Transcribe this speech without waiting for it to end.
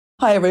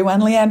Hi everyone,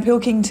 Leanne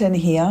Pilkington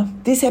here.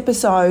 This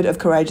episode of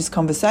Courageous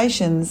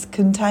Conversations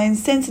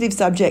contains sensitive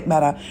subject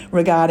matter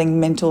regarding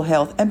mental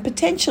health and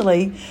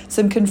potentially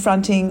some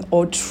confronting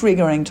or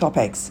triggering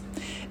topics.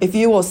 If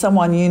you or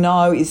someone you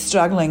know is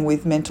struggling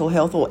with mental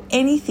health or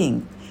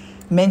anything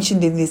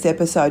mentioned in this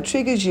episode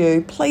triggers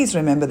you, please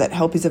remember that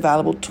help is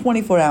available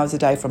 24 hours a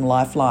day from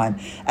Lifeline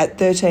at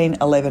 13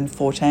 11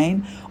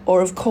 14,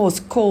 or of course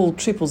call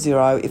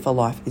 000 if a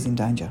life is in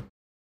danger.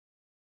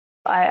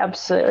 I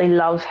absolutely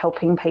love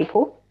helping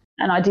people,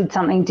 and I did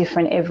something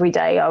different every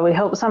day. I would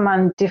help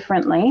someone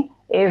differently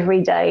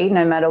every day,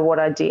 no matter what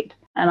I did.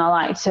 And I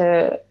like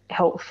to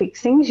help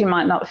fix things. You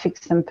might not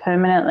fix them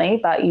permanently,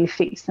 but you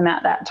fix them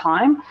at that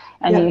time,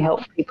 and you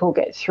help people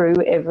get through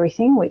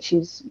everything, which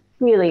is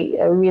really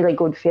a really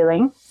good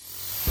feeling.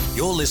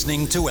 You're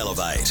listening to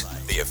Elevate,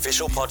 the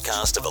official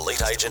podcast of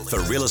Elite Agent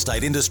for real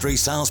estate industry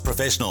sales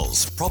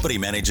professionals, property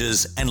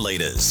managers and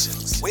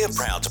leaders. We are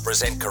proud to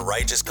present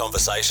Courageous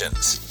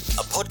Conversations,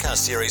 a podcast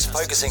series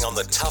focusing on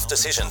the tough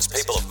decisions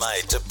people have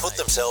made to put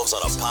themselves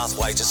on a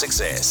pathway to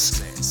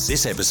success.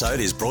 This episode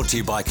is brought to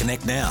you by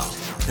Connect Now,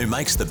 who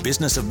makes the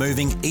business of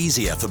moving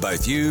easier for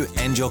both you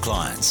and your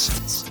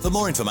clients. For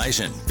more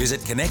information,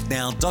 visit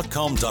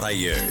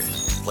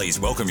connectnow.com.au. Please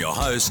welcome your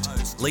host,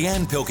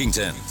 Leanne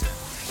Pilkington.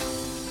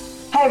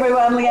 Hey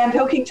everyone, Leanne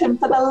Pilkington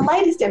for the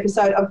latest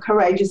episode of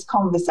Courageous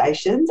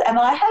Conversations, and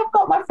I have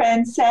got my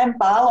friend Sam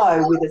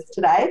Barlow with us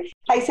today.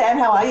 Hey Sam,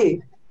 how are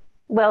you?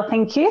 Well,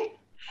 thank you.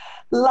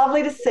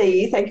 Lovely to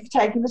see you. Thank you for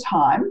taking the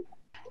time.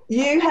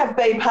 You have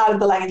been part of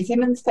the Lang &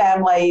 Simmons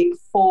family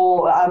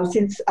for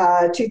since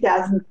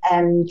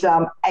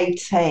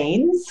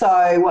 2018.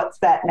 So what's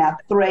that now?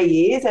 3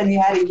 years, and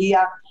you had a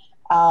year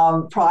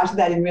prior to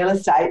that in real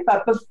estate.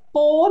 But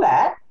before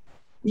that,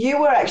 you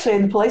were actually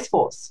in the police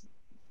force.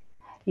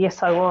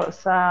 Yes, I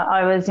was.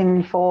 I was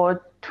in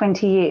for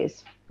 20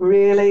 years.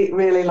 Really,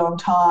 really long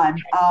time.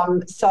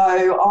 So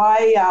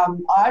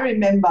I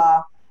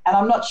remember, and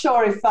I'm not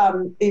sure if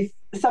some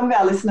of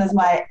our listeners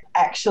may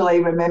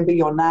actually remember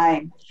your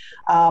name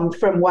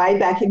from way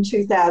back in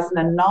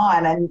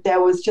 2009, and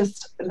there was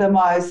just the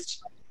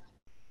most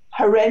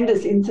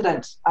horrendous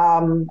incident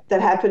that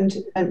happened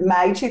in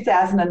May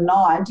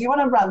 2009. Do you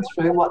want to run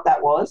through what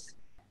that was?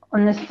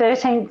 On the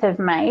 13th of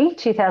May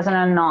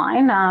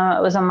 2009,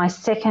 it was on my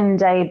second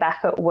day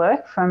back at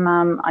work from,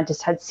 I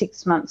just had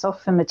 6 months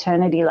off for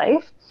maternity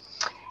leave.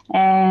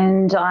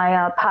 And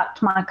I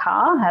parked my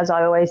car, as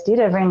I always did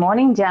every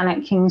morning, down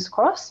at King's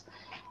Cross.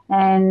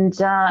 And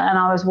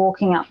I was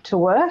walking up to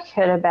work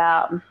at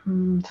about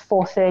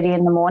 4:30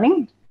 in the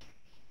morning.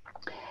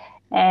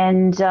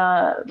 And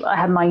I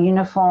had my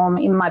uniform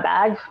in my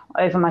bag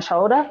over my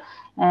shoulder.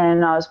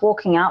 And I was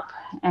walking up,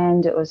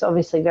 and it was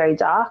obviously very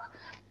dark,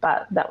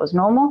 but that was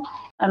normal.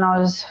 And I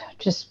was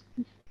just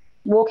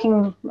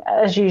walking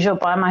as usual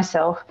by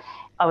myself.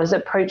 I was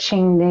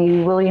approaching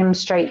the William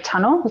Street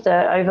Tunnel,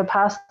 the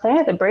overpass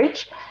there, the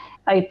bridge.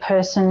 A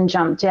person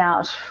jumped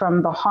out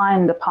from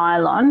behind the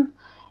pylon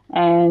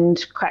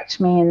and cracked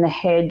me in the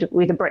head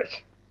with a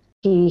brick.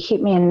 He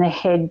hit me in the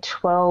head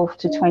 12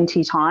 to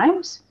 20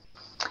 times.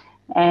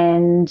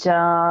 And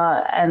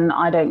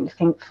I don't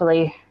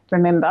thankfully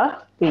remember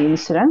the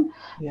incident,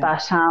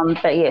 but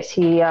yes,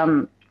 he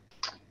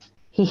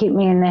hit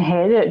me in the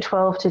head at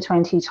 12 to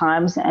 20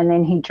 times, and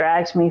then he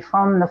dragged me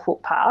from the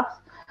footpath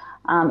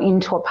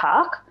into a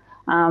park,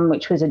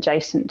 which was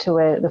adjacent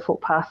to the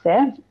footpath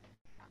there,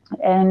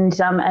 and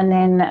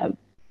then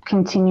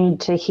continued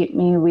to hit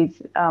me with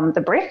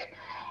the brick,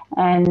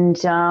 and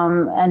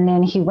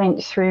then he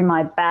went through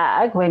my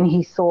bag when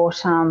he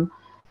thought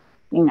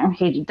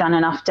he'd done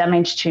enough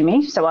damage to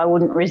me, so I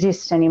wouldn't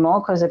resist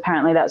anymore, because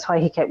apparently that's why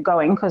he kept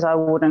going, because I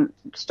wouldn't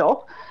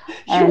stop.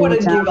 You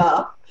wouldn't give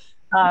up.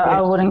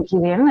 I wouldn't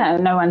give in.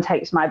 No one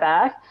takes my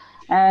bag.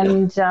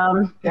 And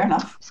fair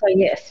enough. So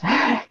yes.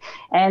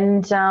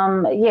 And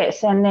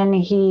yes, and then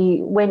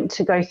he went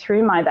to go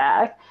through my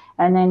bag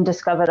and then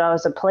discovered I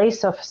was a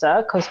police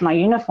officer because my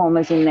uniform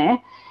was in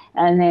there,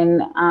 and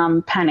then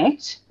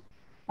panicked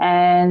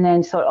and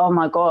then thought, oh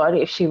my God,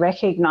 if she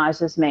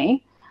recognises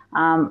me,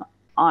 I'm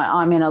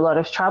in a lot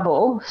of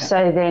trouble. Yeah.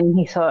 So then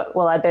he thought,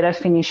 well, I better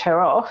finish her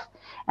off.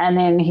 And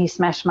then he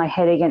smashed my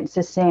head against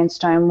the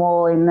sandstone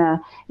wall in the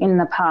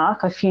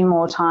park a few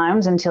more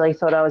times until he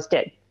thought I was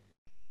dead.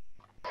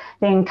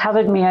 Then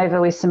covered me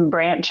over with some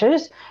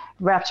branches,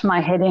 wrapped my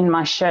head in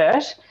my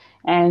shirt,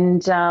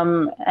 and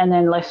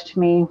then left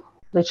me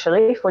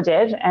literally for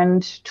dead,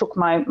 and took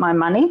my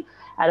money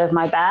out of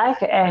my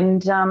bag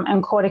and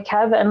caught a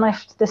cab and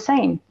left the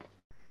scene.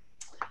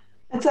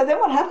 And so then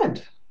what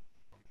happened?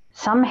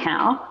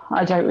 Somehow,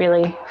 I don't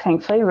really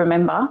thankfully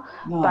remember,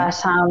 no. But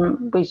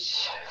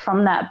which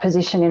from that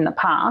position in the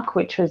park,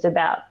 which was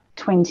about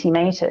 20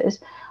 metres,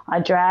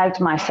 I dragged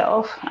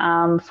myself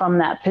from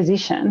that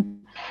position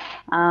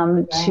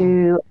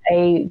to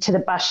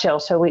the bus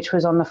shelter, which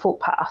was on the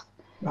footpath.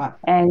 Right.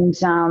 And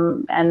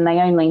they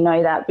only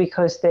know that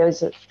because there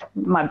was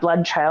my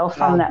blood trail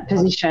from that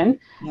position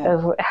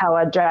of how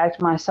I dragged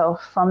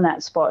myself from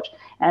that spot,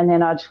 and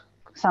then I'd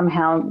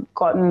somehow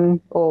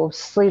gotten or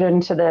slid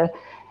into the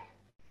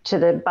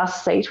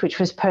bus seat, which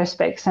was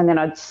Perspex, and then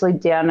I'd slid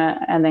down it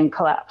and then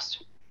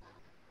collapsed.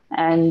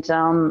 And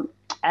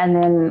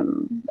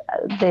then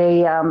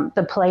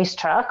the police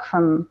truck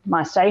from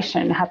my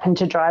station happened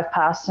to drive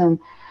past and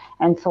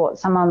thought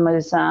someone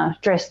was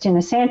dressed in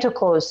a Santa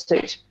Claus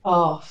suit.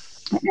 Oh.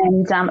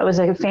 And it was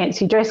a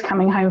fancy dress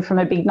coming home from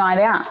a big night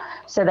out.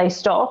 So they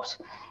stopped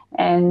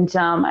and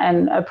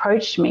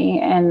approached me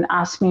and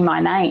asked me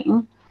my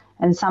name.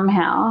 And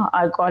somehow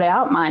I got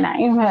out my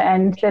name,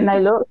 and then they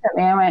looked at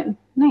me and went,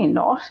 "No, you're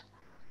not."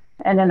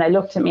 And then they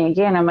looked at me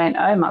again and went,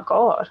 "Oh my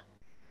God,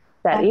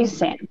 that is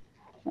Sam."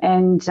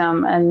 And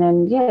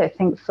then, yeah,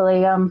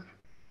 thankfully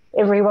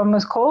everyone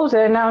was called,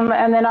 and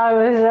then I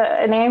was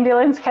an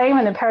ambulance came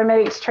and the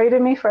paramedics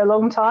treated me for a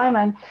long time,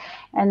 and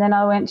then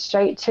I went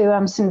straight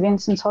to St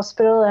Vincent's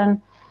Hospital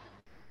and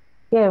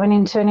went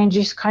into an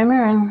induced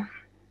coma, and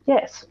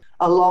yes,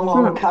 a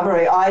long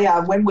recovery.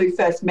 I when we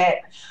first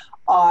met,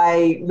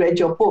 I read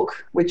your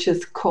book, which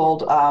is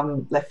called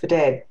Left for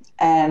Dead,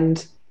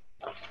 and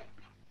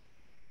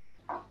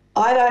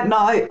I don't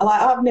know,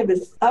 like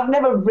I've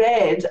never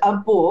read a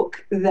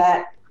book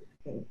that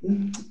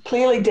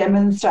clearly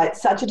demonstrates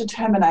such a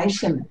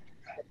determination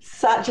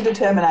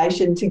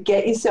to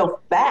get yourself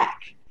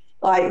back,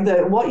 like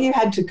what you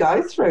had to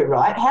go through,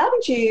 right? How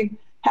did you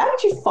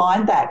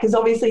find that? Because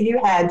obviously you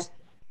had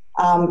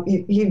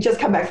you just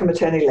come back from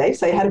maternity leave,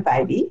 so you had a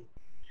baby.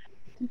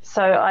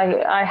 So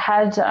I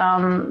had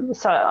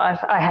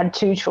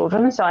two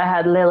children. So I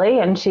had Lily,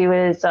 and she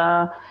was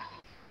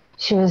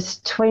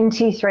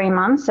 23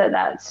 months at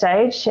that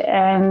stage,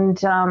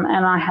 and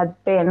I had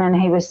Ben, and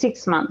he was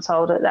 6 months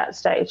old at that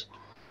stage.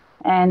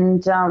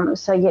 And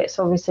so yes,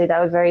 obviously they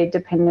were very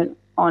dependent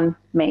on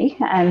me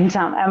and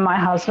my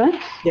husband.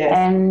 Yes.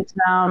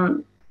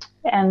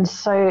 And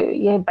so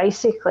yeah,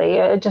 basically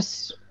it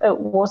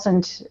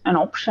wasn't an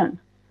option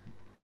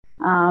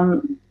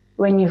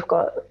when you've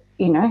got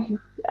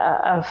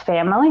a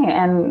family,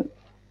 and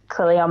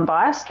clearly I'm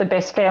biased, the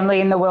best family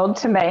in the world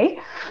to me.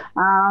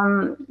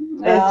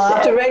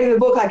 After reading the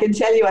book, I can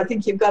tell you, I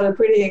think you've got a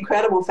pretty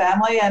incredible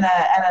family and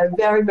a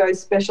very, very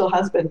special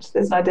husband.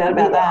 There's no doubt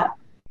about that.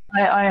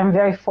 I am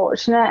very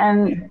fortunate,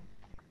 and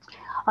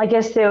I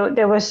guess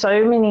there were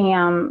so many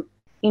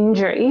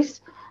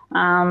injuries.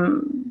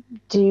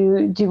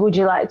 Would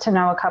you like to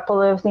know a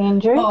couple of the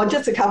injuries? Oh,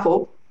 just a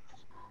couple.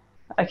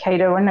 Okay,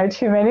 don't want to know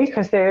too many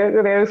because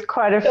there was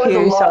quite a few.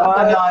 There was a lot.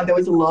 I know, there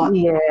was a lot.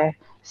 Yeah.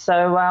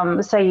 So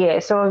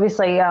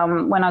obviously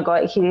when I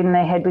got hit in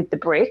the head with the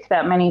brick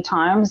that many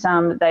times,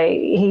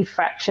 he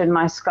fractured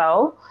my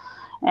skull,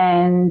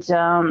 and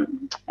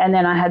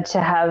then I had to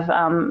have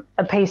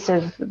a piece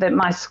of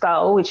my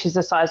skull, which is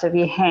the size of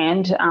your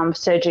hand,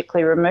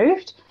 surgically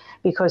removed,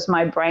 because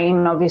my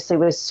brain obviously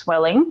was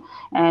swelling,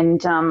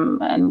 and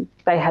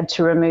they had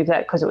to remove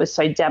that because it was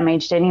so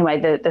damaged anyway,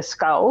 the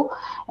skull,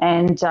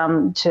 and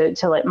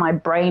to let my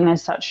brain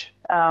as such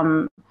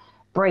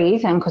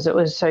breathe, and because it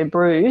was so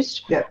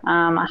bruised. Yep.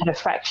 I had a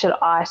fractured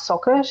eye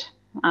socket,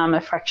 a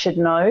fractured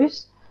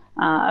nose,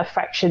 a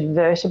fractured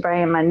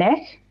vertebrae in my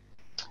neck.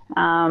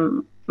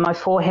 My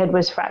forehead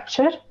was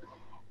fractured,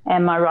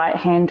 and my right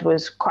hand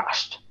was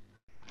crushed.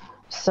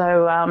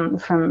 So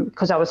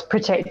because I was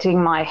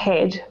protecting my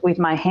head with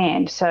my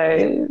hand,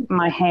 so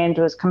my hand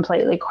was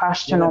completely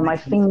crushed, and all my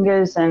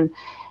fingers and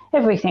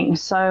everything.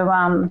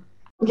 So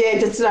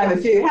just to name a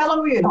few. How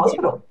long were you in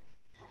hospital?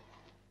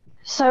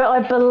 So I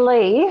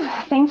believe,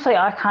 thankfully,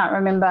 I can't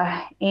remember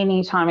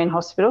any time in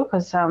hospital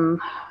because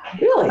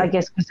really, I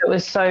guess because it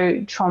was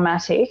so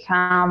traumatic.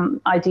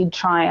 I did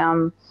try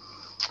and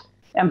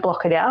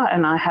block it out,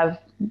 and I have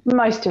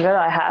most of it.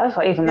 I have,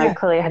 even though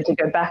clearly I had to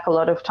go back a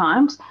lot of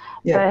times.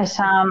 Yeah. But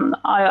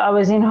I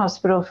was in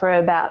hospital for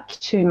about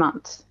 2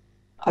 months.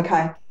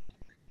 Okay.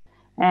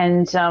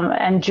 And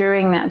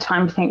during that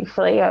time,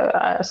 thankfully,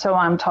 so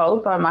I'm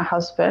told by my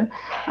husband,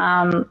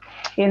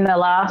 in the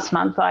last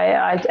month,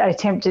 I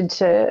attempted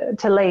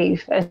to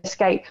leave,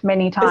 escape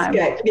many times.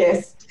 Escape,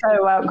 yes.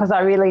 So because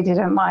I really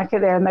didn't like it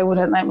there, and they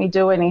wouldn't let me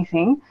do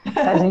anything,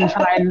 as in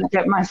try and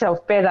get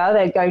myself better.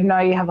 They'd go, "No,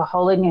 you have a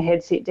hole in your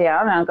head, sit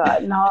down." And I go,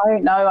 no,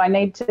 I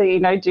need to,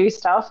 do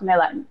stuff. And they're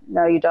like,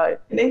 "No, you don't.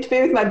 You need to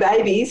be with my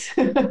babies."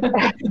 So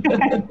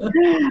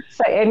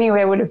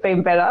anywhere would have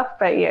been better,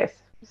 but yes.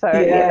 So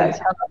that's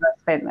how long I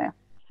spent there.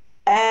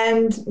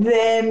 And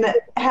then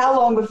how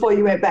long before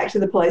you went back to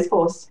the police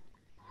force?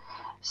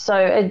 So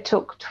it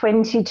took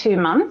 22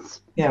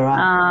 months. Yeah,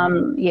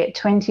 right.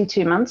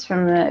 22 months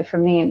from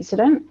the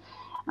incident.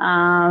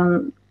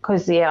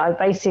 Because I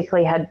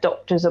basically had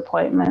doctor's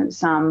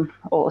appointments,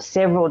 or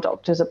several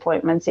doctor's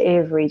appointments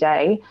every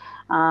day,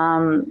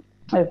 of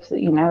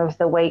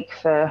the week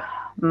for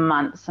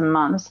months and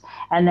months,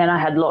 and then I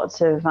had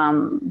lots of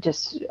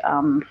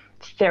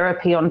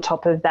therapy on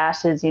top of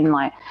that, as in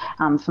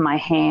for my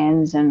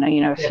hands, and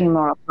a few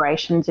more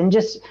operations, and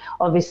just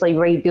obviously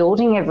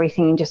rebuilding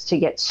everything just to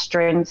get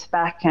strength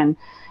back, and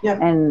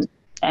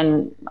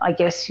I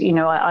guess,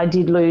 I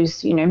did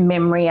lose,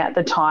 memory at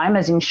the time,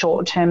 as in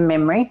short-term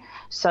memory.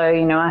 So,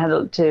 I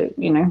had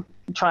to,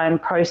 try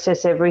and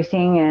process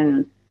everything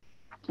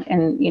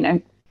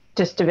and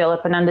just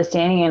develop an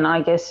understanding, and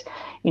I guess,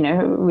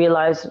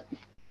 realize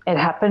it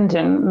happened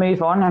and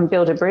move on and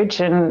build a bridge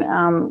and,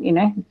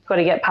 got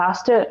to get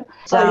past it.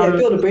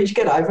 Build a bridge,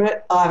 get over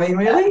it. I mean,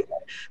 really?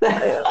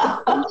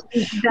 That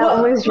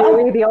was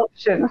really the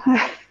option.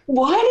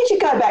 Why did you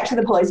go back to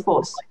the police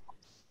force?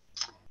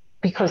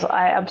 Because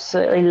I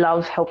absolutely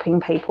love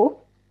helping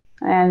people,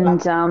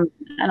 and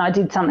I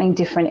did something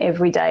different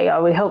every day. I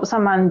would help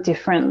someone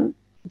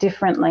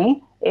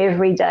differently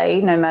every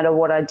day, no matter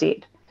what I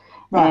did.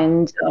 Right.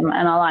 And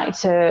I like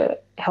to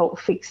help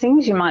fix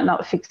things. You might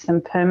not fix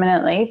them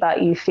permanently,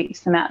 but you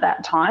fix them at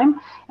that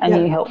time, and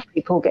you help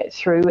people get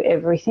through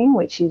everything,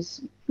 which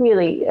is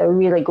really a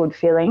really good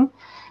feeling.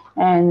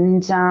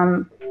 And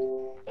then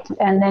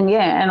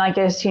and I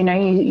guess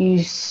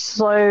you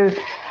slow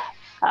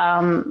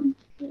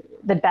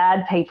the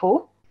bad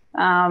people.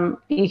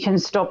 You can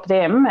stop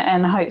them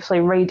and hopefully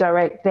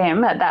redirect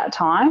them at that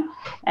time,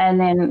 and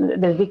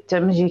then the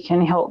victims you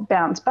can help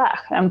bounce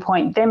back and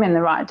point them in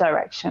the right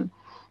direction.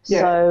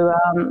 Yeah. So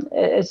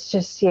it's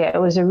just it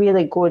was a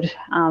really good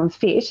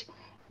fit,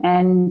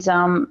 and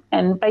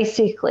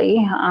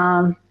basically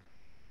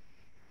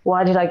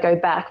why did I go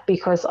back?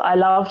 Because I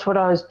loved what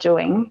I was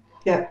doing.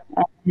 Yeah.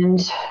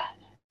 And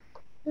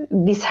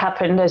this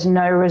happened as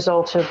no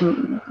result of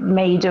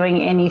me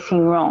doing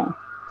anything wrong.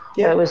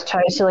 Yeah. It was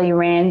totally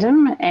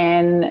random,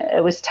 and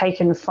it was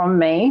taken from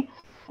me,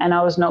 and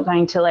I was not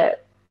going to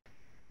let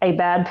a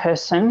bad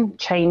person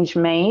change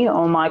me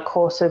or my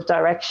course of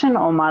direction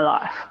or my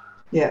life.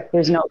 Yeah. He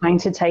was not going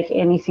to take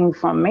anything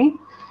from me.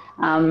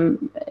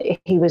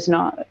 He was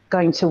not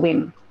going to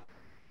win.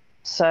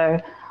 So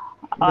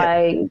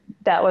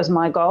that was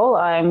my goal.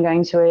 I am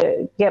going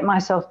to get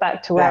myself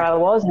back to where I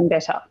was and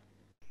better.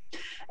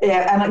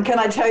 Yeah, and can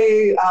I tell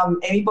you,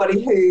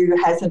 anybody who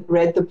hasn't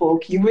read the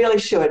book, you really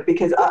should,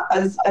 because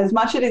as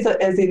much as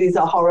it is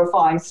a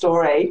horrifying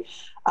story,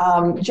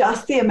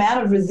 just the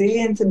amount of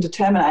resilience and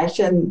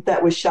determination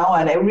that was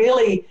shown,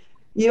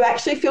 you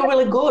actually feel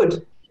really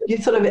good.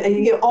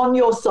 You're on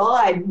your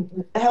side,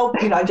 help,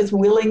 just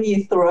willing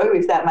you through,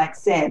 if that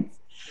makes sense.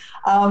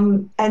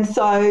 And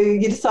so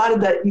you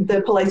decided that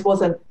the police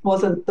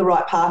wasn't the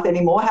right path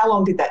anymore. How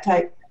long did that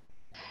take?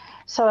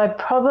 So I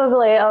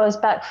was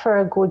back for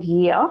a good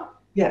year.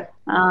 Yeah.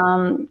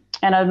 And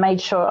I made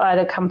sure I'd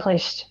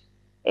accomplished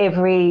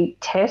every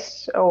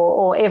test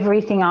or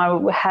everything I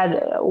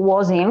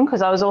was in,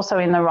 because I was also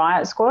in the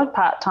riot squad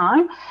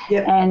part-time.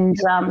 Yep. And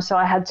so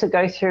I had to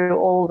go through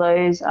all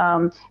those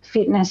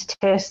fitness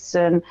tests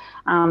and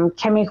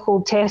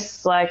chemical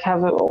tests, like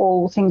have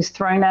all things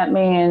thrown at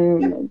me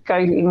and go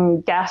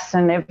in gas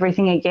and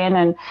everything again,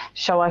 and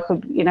show I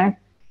could,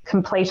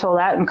 complete all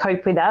that and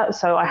cope with that.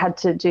 So I had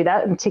to do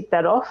that and tick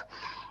that off,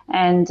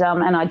 and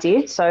I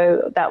did.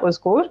 So that was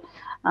good.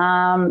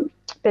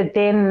 But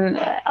then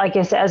I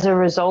guess as a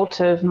result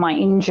of my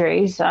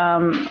injuries,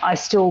 I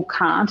still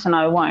can't and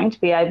I won't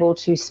be able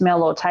to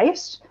smell or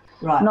taste.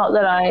 Right. Not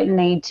that I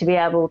need to be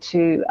able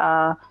to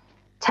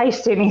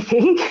taste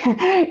anything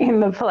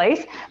in the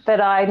place, but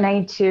I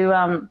need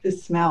to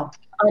smell.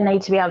 I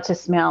need to be able to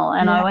smell.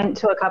 And I went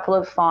to a couple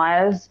of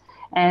fires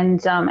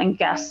and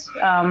gas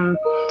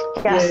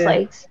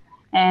leaks,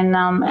 and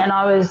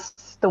I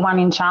was the one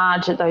in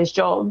charge at those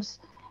jobs,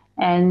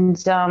 and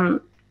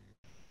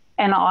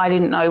I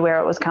didn't know where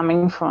it was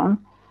coming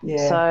from.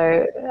 Yeah.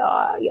 So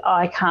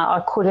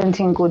I couldn't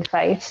in good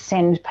faith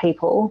send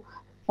people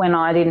when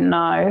I didn't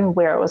know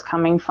where it was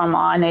coming from.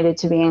 I needed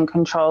to be in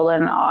control,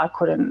 and I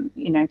couldn't,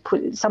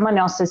 put someone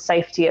else's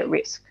safety at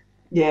risk.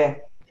 Yeah.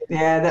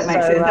 Yeah, that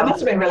makes sense. That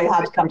must have been really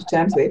hard to come to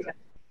terms with.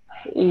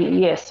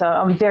 Yes, so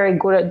I'm very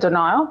good at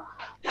denial.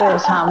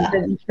 But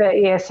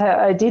yes,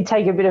 I did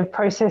take a bit of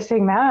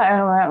processing that,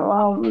 and I went,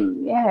 well,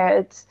 yeah,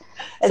 it's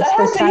so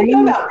how do you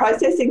go about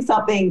processing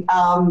something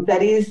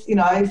that is,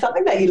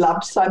 something that you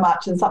loved so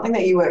much and something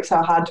that you worked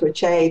so hard to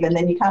achieve, and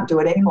then you can't do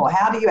it anymore?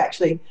 How do you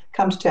actually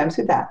come to terms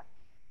with that?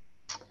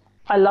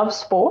 I love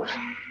sport.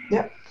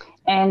 Yep.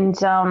 And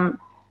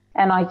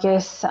I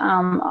guess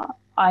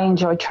I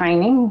enjoy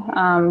training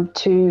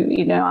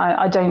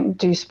I don't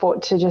do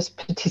sport to just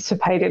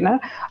participate in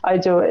it. I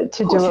do it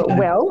to do it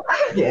well.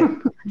 Yeah,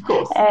 of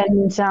course.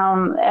 And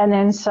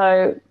then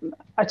so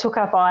I took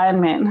up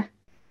Ironman.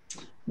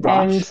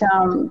 Right.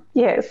 And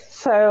yes,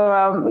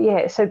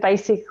 so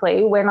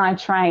basically when I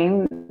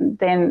train,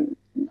 then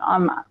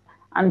I'm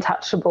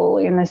untouchable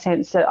in the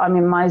sense that I'm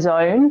in my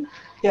zone.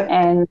 Yep.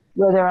 And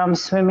whether I'm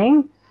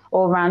swimming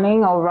or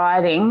running or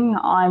riding,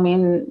 I'm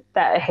in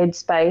that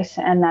headspace,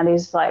 and that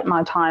is like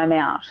my time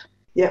out.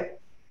 Yep.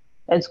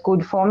 It's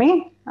good for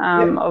me,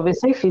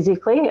 obviously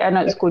physically, and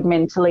it's good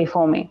mentally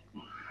for me.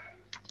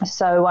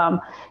 So,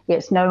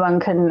 yes, no one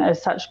can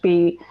as such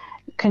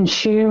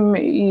consume,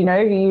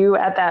 you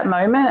at that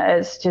moment.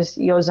 It's just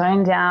you're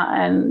zoned out,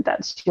 and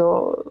that's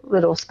your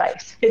little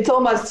space. It's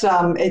almost,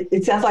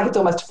 it sounds like it's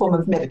almost a form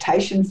of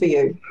meditation for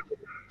you.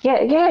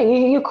 Yeah,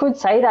 you could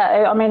say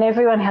that. I mean,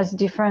 everyone has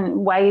different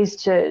ways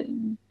to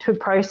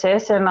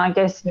process, and I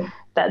guess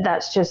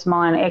that's just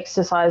mine.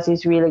 Exercise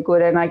is really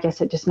good, and I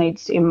guess it just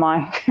needs in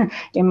my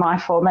in my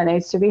form. It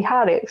needs to be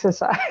hard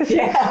exercise.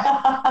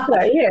 Yeah,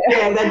 So, yeah,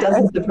 that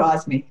doesn't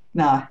surprise me.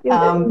 No,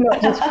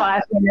 not just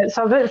 5 minutes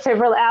of it,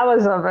 several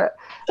hours of it.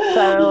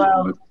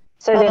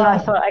 So then I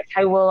thought,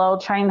 okay, well, I'll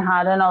train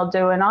hard and I'll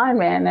do an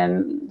Ironman,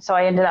 and so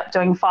I ended up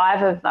doing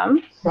 5 of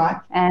them. Right.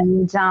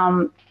 And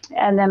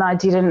then I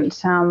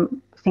didn't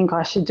think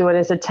I should do it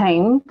as a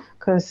team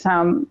because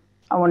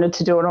I wanted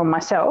to do it on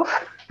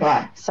myself.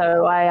 Right.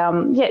 So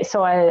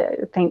I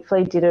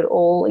thankfully did it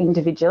all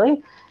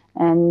individually,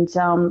 and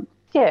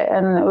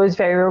and it was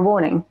very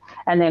rewarding.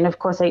 And then, of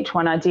course, each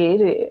one I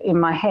did, in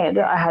my head,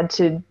 I had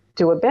to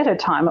do a better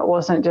time. It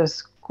wasn't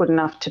just good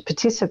enough to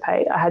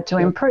participate. I had to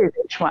improve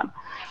each one.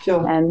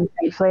 Sure. And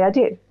thankfully I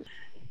did.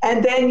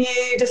 And then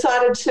you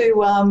decided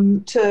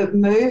to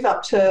move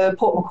up to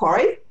Port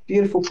Macquarie,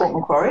 beautiful Port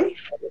Macquarie.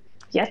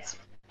 Yes.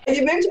 And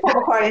you moved to Port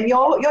Macquarie, and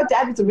your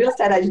dad was a real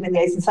estate agent in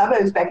the eastern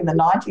suburbs back in the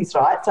 90s,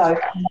 right? So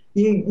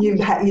you'd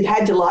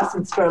had your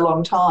licence for a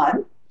long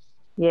time.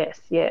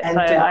 Yes, yeah. And,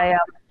 so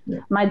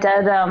my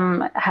dad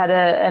had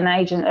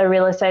a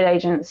real estate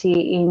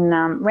agency in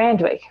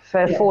Randwick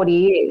for 40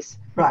 years.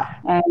 Right.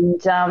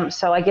 And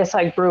so I guess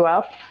I grew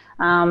up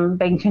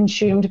being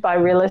consumed by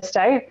real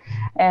estate,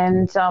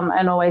 and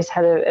always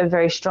had a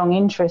very strong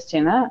interest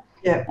in it.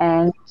 Yeah.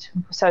 And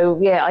so,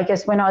 I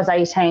guess when I was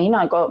 18,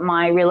 I got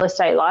my real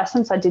estate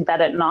license. I did that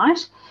at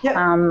night,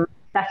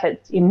 back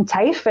in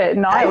TAFE at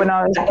night when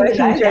I was working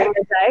during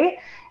the day.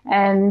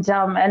 And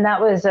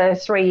that was a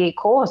 3-year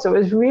course. It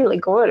was really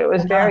good. It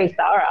was very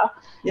thorough.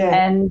 Yeah.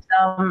 And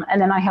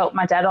then I helped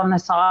my dad on the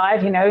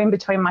side, in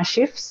between my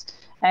shifts.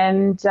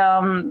 And so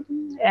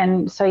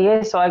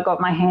I got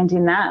my hand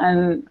in that,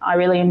 and I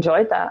really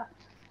enjoyed that.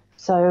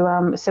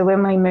 So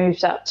when we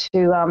moved up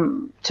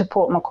to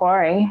Port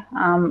Macquarie,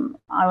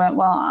 I went,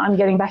 well, I'm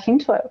getting back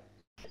into it.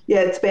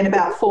 Yeah, it's been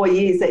about 4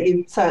 years that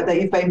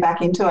you've been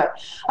back into it.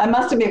 I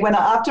must admit,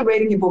 after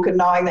reading your book and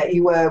knowing that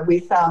you were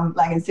with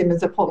Lang &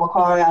 Simmons at Port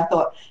Macquarie, I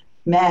thought,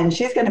 man,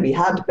 she's going to be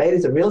hard to beat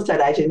as a real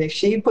estate agent if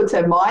she puts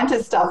her mind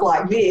to stuff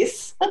like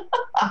this.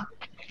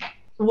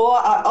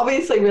 Well,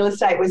 obviously real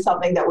estate was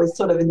something that was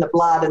sort of in the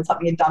blood and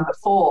something you'd done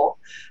before,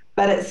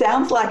 but it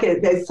sounds like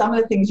there's some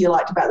of the things you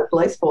liked about the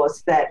police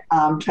force that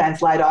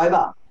translate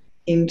over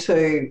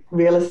into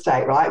real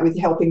estate, right, with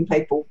helping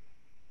people.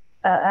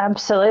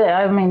 Absolutely.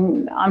 I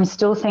mean, I'm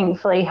still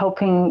thankfully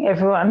helping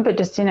everyone, but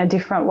just in a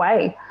different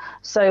way.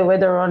 So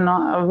whether or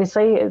not,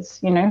 obviously,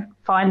 it's,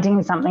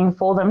 finding something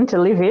for them to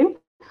live in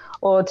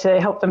or to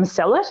help them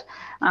sell it.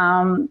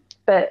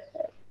 But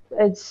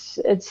it's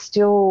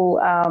still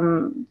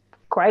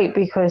great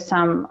because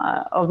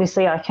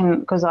obviously I can,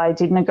 because I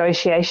did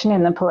negotiation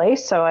in the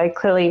police, so I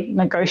clearly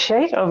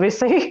negotiate,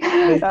 obviously,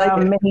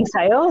 many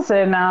sales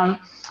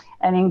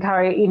and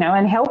encourage,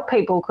 and help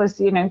people because,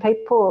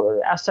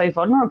 people are so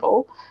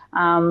vulnerable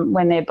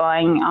when they're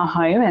buying a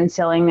home and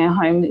selling their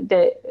home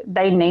that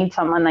they need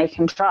someone they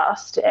can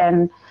trust.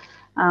 And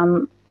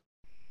I'm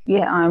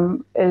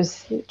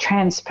as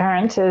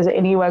transparent as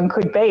anyone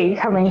could be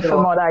coming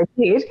from what I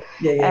did.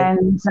 Yeah.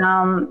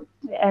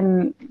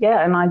 And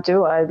I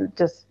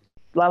just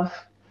love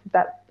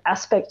that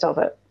aspect of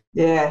it.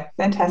 Yeah,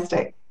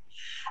 fantastic.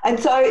 And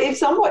so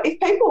if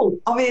people,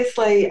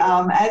 obviously,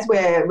 as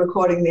we're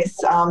recording this,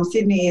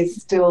 Sydney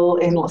is still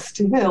in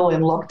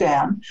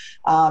lockdown.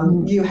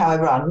 You,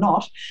 however, are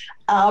not.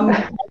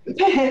 But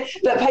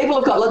people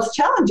have got lots of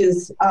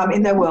challenges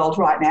in their world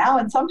right now,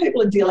 and some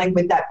people are dealing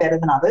with that better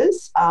than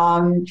others.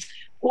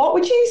 What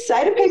would you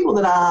say to people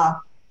that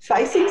are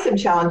facing some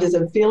challenges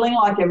and feeling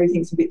like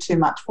everything's a bit too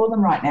much for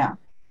them right now?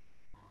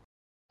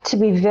 To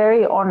be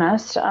very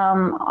honest,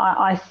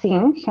 I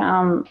think,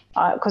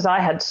 because I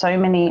had so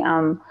many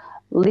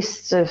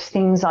lists of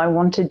things I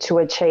wanted to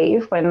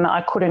achieve when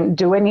I couldn't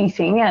do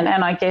anything, and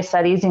I guess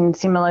that is in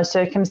similar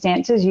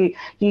circumstances. You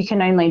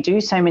can only do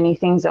so many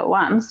things at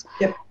once.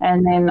 Yep.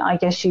 And then I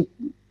guess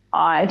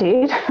I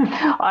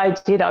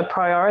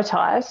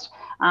prioritised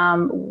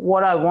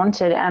what I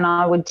wanted, and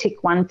I would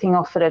tick one thing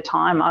off at a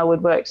time. I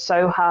would work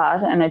so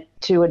hard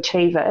to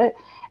achieve it,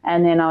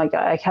 and then I would go,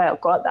 okay, I've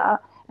got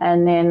that.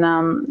 And then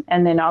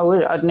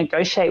I'd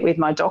negotiate with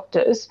my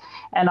doctors,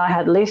 and I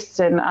had lists,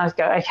 and I'd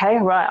go, okay,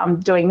 right, I'm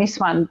doing this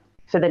one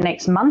for the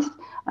next month,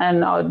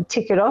 and I'd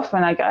tick it off,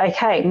 and I go,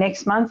 okay,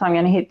 next month I'm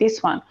going to hit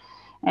this one,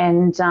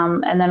 and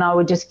then I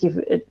would just give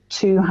it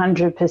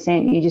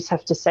 200%. You just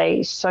have to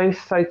stay so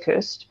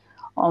focused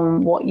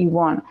on what you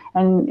want,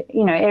 and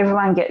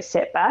everyone gets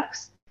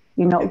setbacks.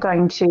 You're not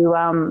going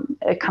to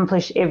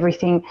accomplish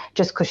everything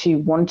just because you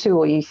want to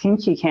or you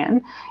think you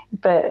can,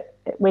 but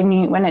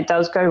when it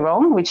does go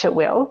wrong, which it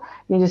will,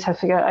 you just have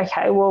to go,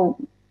 okay, well,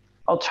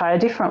 I'll try a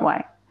different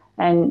way.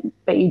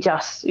 But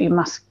you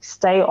must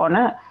stay on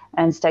it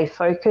and stay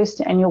focused,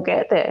 and you'll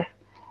get there.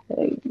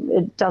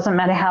 It doesn't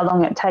matter how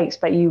long it takes,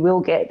 but you will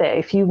get there.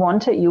 If you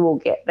want it, you will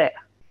get there.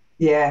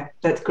 Yeah,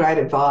 that's great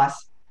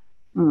advice.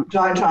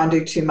 Don't try and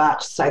do too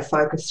much. Stay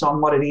focused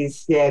on what it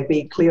is. Yeah,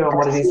 be clear on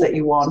what it is that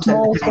you want.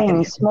 Small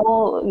things,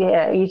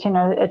 you can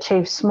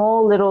achieve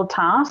small little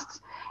tasks,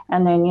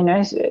 and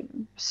then,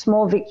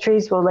 small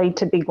victories will lead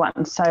to big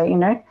ones. So,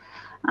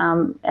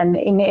 and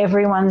in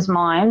everyone's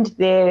mind,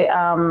 their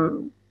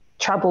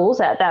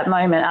troubles at that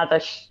moment are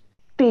the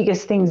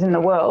biggest things in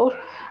the world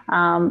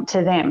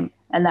to them.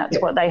 And that's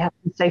what they have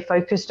to stay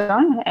focused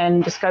on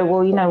and just go,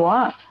 well, you know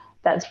what?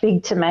 That's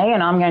big to me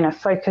and I'm going to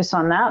focus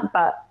on that.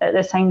 But at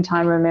the same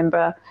time,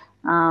 remember,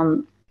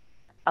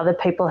 other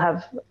people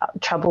have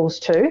troubles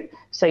too.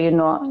 So you're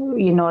not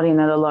in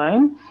it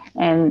alone,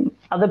 and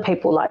other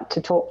people like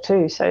to talk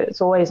too. So it's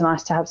always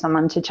nice to have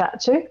someone to chat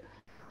to,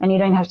 and you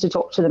don't have to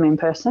talk to them in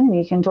person.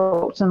 You can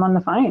talk to them on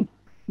the phone.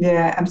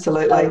 Yeah,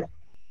 absolutely.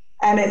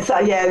 And it's,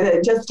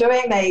 just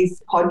doing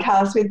these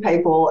podcasts with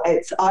people,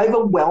 it's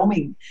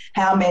overwhelming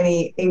how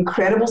many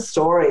incredible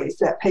stories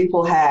that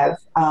people have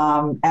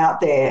out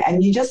there.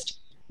 And you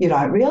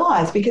don't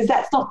realise, because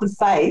that's not the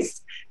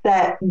face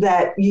that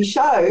you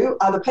show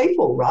other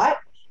people, right?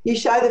 You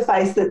show the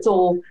face that's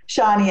all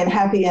shiny and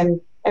happy and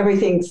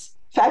everything's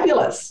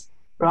fabulous,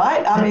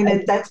 right? I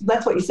mean, that's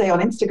what you see on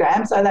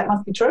Instagram, so that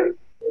must be true.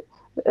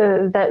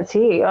 That's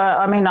it.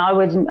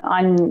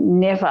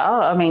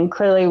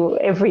 Clearly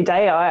every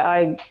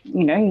day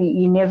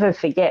you never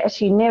forget.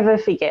 You never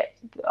forget,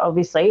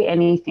 obviously,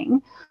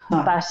 anything.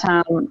 No. But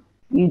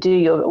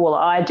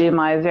I do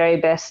my very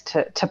best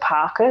to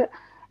park it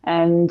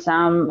and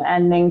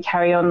then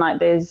carry on like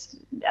there's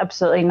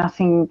absolutely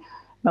nothing,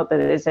 not that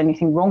there's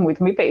anything wrong with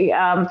me, but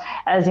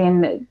as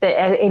in that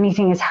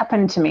anything has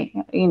happened to me.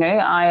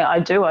 I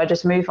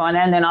just move on,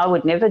 and then I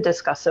would never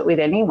discuss it with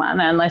anyone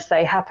unless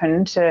they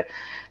happen to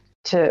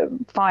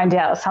find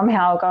out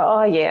somehow. I'll go,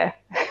 oh yeah,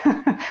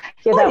 that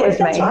was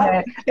me.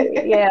 Right.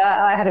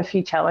 I had a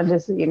few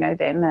challenges, then,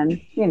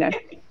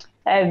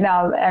 and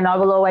I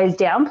will always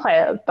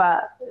downplay it,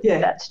 but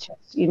that's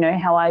just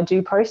how I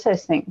do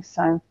process things.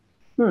 So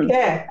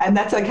yeah, and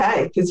that's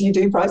okay, because you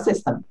do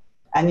process them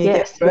and you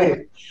get through. Yeah.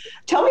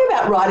 Tell me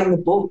about writing the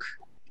book.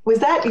 Was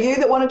that you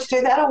that wanted to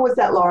do that, or was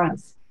that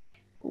Lawrence?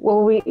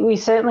 Well, we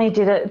certainly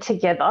did it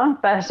together,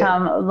 but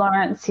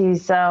Lawrence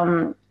is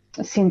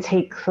since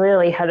he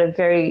clearly had a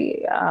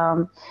very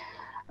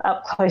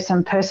up close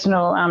and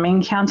personal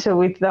encounter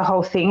with the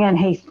whole thing, and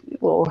he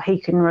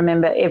can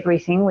remember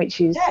everything,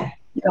 which is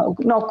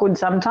not good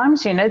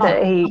sometimes,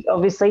 that he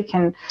obviously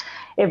can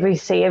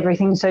see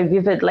everything so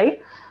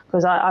vividly,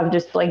 because I've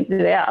just blanked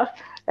it out.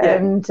 Yeah.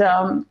 And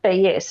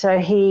so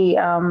he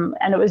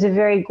and it was a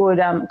very good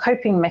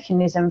coping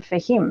mechanism for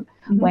him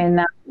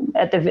when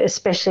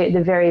especially at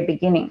the very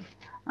beginning.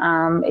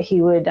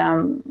 He would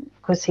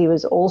because he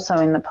was also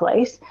in the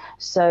police,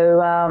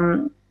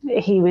 so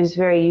he was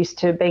very used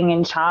to being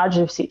in charge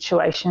of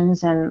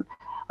situations and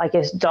I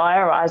guess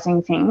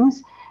diarising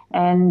things.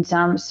 And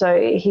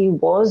so he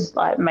was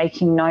like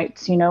making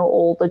notes,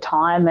 all the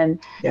time, and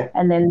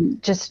then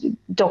just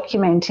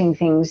documenting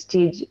things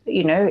did,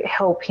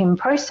 help him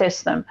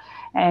process them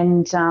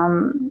and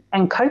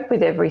cope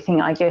with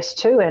everything, I guess,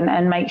 too,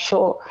 and make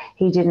sure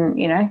he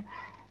didn't,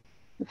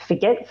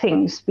 forget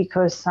things,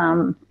 because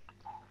clearly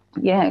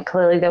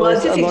there was. Well,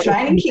 it's just his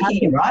training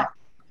kicking in, right?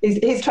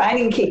 His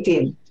training kicked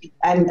in,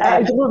 and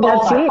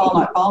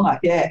Bolnock,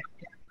 yeah.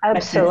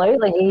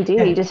 Absolutely, he did.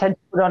 Yeah. He just had to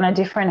put on a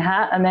different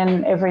hat, and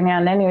then every now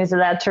and then he was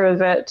allowed to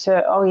revert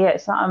to, oh,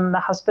 yes, I'm the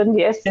husband,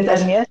 yes, and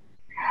yes,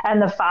 and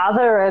the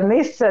father, and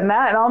this and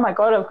that, and oh, my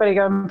God, I've got to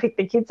go and pick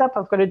the kids up,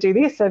 I've got to do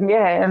this, and be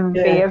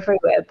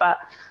everywhere. But,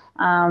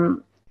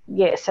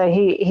 so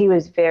he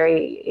was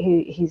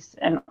he's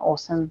an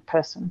awesome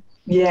person.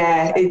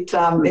 Yeah, it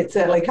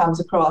certainly comes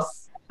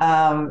across.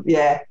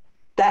 That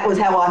was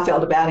how I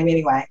felt about him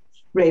anyway,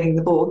 reading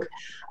the book.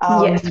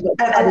 Yes.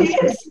 And I think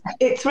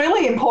it's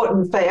really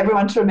important for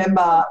everyone to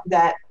remember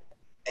that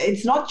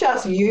it's not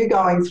just you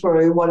going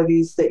through what it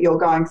is that you're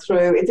going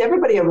through, it's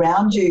everybody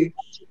around you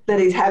that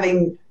is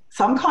having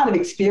some kind of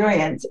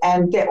experience,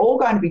 and they're all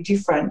going to be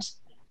different.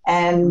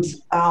 And,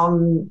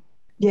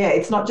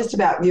 it's not just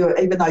about you,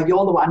 even though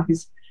you're the one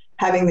who's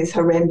having these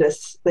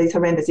horrendous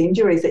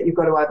injuries that you've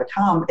got to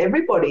overcome.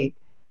 Everybody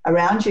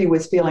around you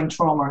was feeling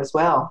trauma as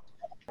well.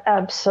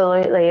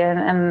 Absolutely.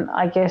 And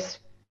I guess,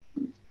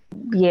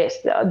 yes,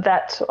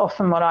 that's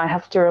often what I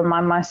have to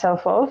remind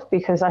myself of,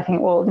 because I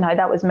think, well, no,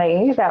 that was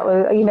me. That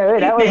was,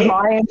 that was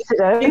my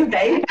incident.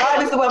 I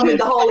was the one with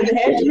the hole in the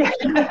head.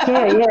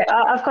 Yeah.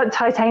 I've got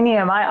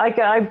titanium.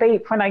 I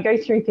beep when I go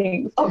through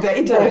things. I bet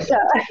you do.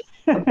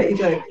 I bet you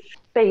do.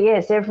 But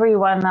yes,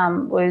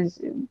 everyone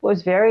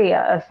was very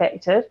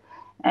affected.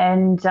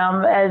 And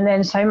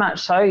then so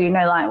much so,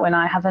 like when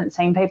I haven't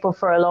seen people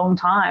for a long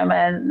time,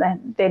 and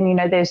then,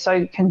 they're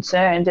so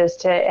concerned as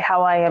to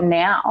how I am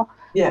now.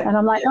 Yeah. And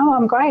I'm like, oh,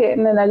 I'm great.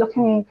 And then they look at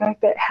me and go,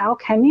 but how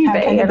can you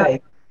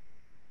be?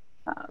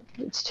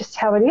 It's just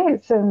how it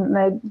is.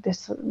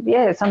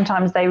 And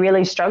sometimes they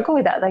really struggle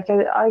with that. They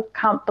go, I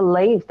can't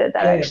believe that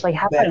actually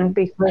happened,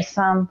 because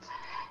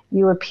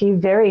you appear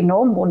very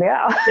normal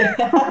now.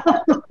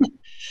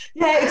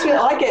 Yeah, it's real.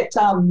 I get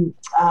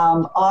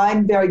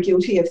I'm very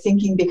guilty of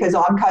thinking because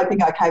I'm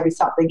coping okay with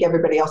something,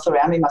 everybody else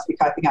around me must be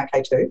coping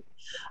okay too.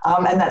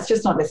 And that's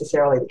just not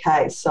necessarily the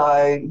case.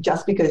 So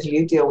just because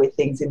you deal with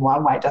things in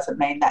one way doesn't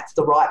mean that's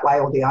the right way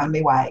or the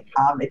only way.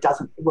 It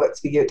works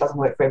for you, it doesn't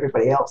work for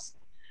everybody else.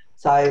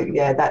 So,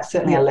 yeah, that's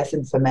certainly a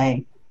lesson for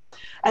me.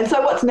 And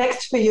so what's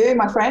next for you,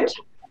 my friend?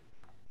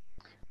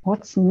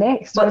 What's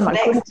next? What's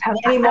next? Goodness, have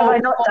I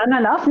not done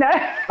enough? No.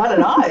 I don't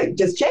know.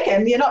 Just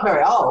checking. You're not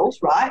very old,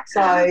 right?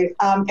 So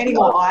any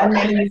more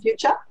Ironman in the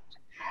future?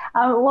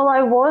 Well,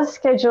 I was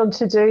scheduled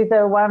to do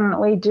the one.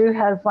 We do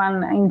have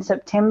one in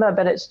September,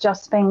 but it's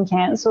just been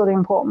cancelled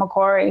in Port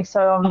Macquarie.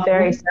 So I'm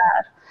very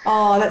sad.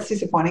 Oh, that's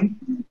disappointing.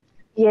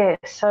 Yeah.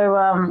 So,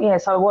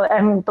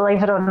 and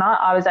believe it or not,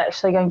 I was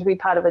actually going to be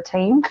part of a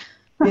team.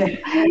 Yeah.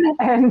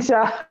 and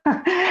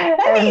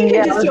maybe you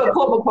could just do a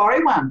Port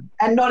Macquarie one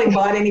and not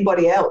invite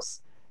anybody else.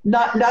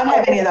 Don't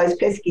have any of those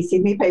pesky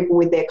Sydney people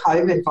with their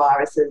COVID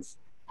viruses.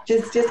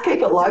 Just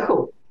keep it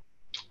local.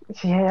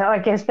 Yeah, I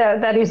guess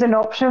that is an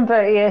option,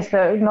 but yes,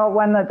 not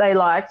one that they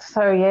liked.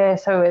 So yeah,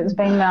 so it's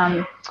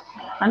been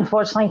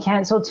unfortunately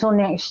cancelled till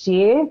next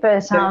year.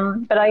 But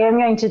but I am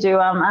going to do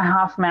a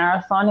half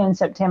marathon in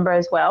September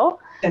as well.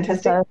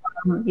 Fantastic. So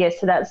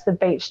so that's the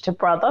beach to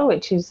Brother,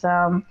 which is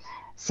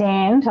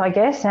sand, I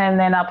guess, and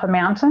then up a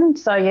mountain.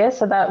 So yeah,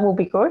 so that will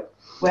be good.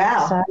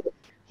 Wow. So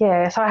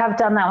yeah, so I have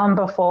done that one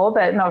before,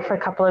 but not for a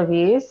couple of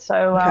years.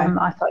 So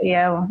I thought,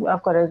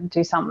 I've got to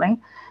do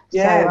something.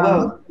 Yeah,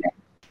 so,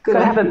 good. Got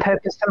to have a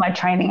purpose for my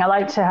training. I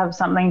like to have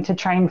something to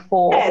train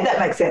for. Yeah, that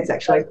makes sense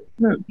actually.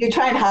 You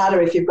train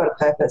harder if you've got a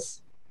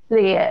purpose.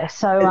 Yeah.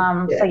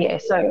 So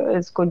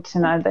it's good to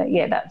know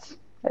that. That's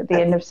at the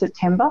end of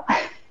September.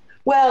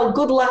 Well,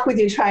 good luck with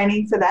your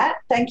training for that.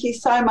 Thank you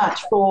so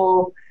much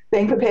for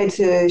being prepared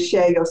to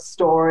share your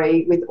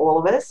story with all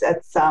of us.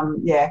 It's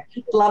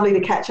lovely to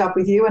catch up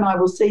with you, and I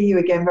will see you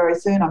again very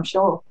soon, I'm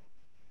sure.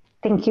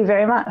 Thank you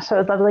very much. It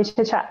was lovely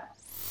to chat.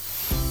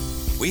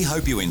 We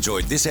hope you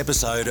enjoyed this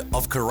episode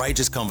of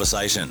Courageous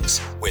Conversations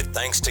with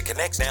thanks to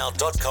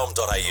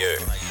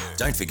connectnow.com.au.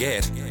 Don't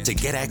forget to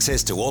get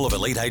access to all of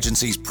Elite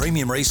Agency's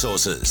premium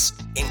resources,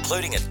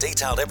 including a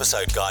detailed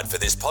episode guide for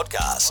this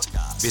podcast.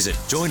 Visit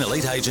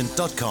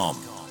joineliteagent.com.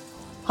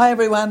 Hi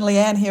everyone,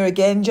 Leanne here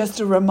again. Just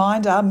a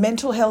reminder,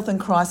 mental health and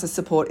crisis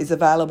support is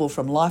available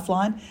from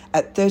Lifeline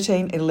at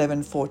 13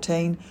 11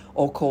 14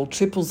 or call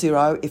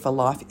 000 if a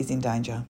life is in danger.